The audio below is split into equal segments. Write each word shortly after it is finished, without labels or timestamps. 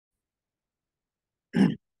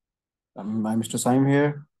I'm Mr. Saem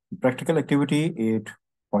here. Practical activity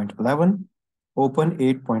 8.11, open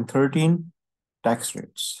 8.13, tax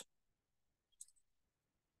rates.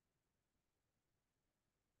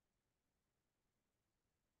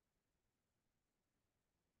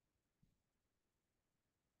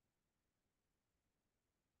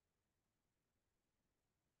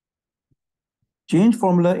 Change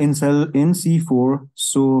formula in cell in C4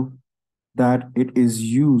 so that it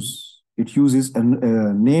uses a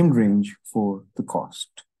named range for the cost.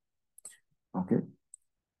 Okay.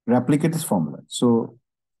 Replicate this formula. So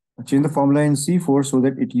change the formula in C4 so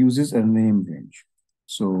that it uses a named range.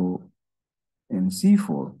 So in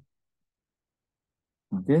C4,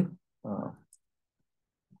 okay,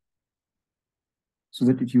 so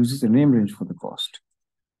that it uses a name range for the cost.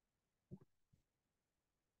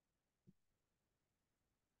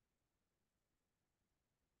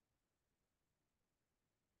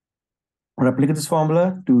 Replicate this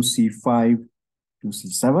formula to C5 to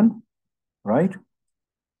C7, right?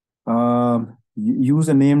 Use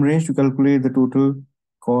a name range to calculate the total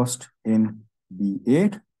cost in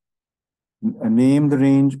B8. Name the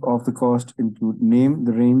range of the cost name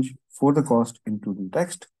the range for the cost including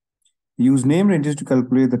text. Use name ranges to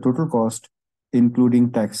calculate the total cost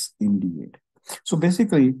including tax in D8. So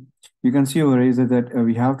basically, you can see over here is that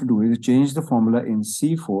we have to do is change the formula in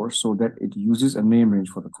C4 so that it uses a name range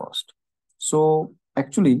for the cost. So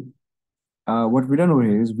actually, what we've done over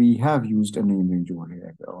here is we have used a name range over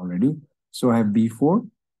here already. So I have B4.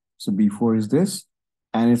 So B4 is this,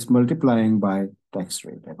 and it's multiplying by tax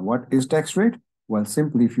rate. And what is tax rate? Well,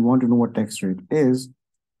 simply, if you want to know what tax rate is,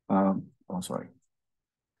 you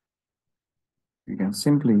can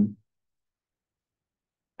simply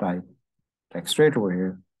type tax rate over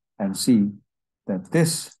here and see that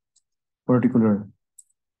this particular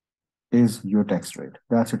is your tax rate.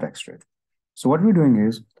 That's your tax rate. So what we're doing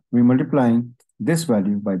is we're multiplying this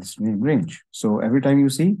value by this name range. So every time you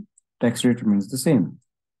see, tax rate remains the same.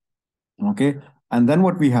 Okay. And then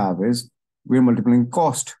what we have is we're multiplying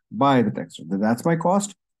cost by the tax rate. That's my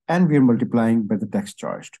cost. And we're multiplying by the tax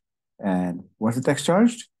charged. And what's the tax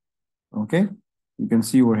charged? Okay. You can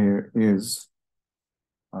see over here is,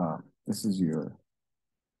 this is your,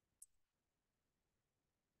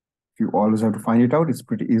 you always have to find it out. It's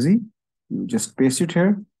pretty easy. You just paste it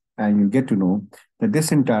here and you get to know that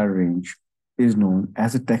this entire range is known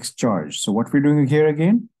as a tax charge. So what we're doing here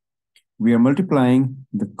again, we are multiplying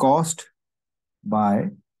the cost by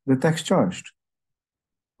the tax charged.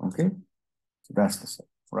 Okay, so that's the same,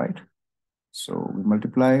 right? So we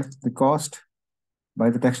multiply the cost by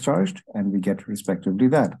the tax charged and we get respectively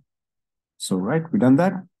that. So, right, we done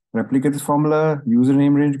that. Replicate this formula,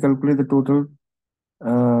 username range, calculate the total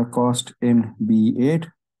cost in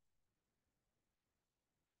B8.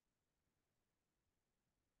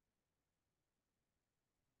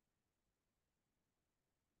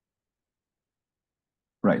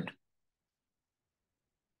 Right.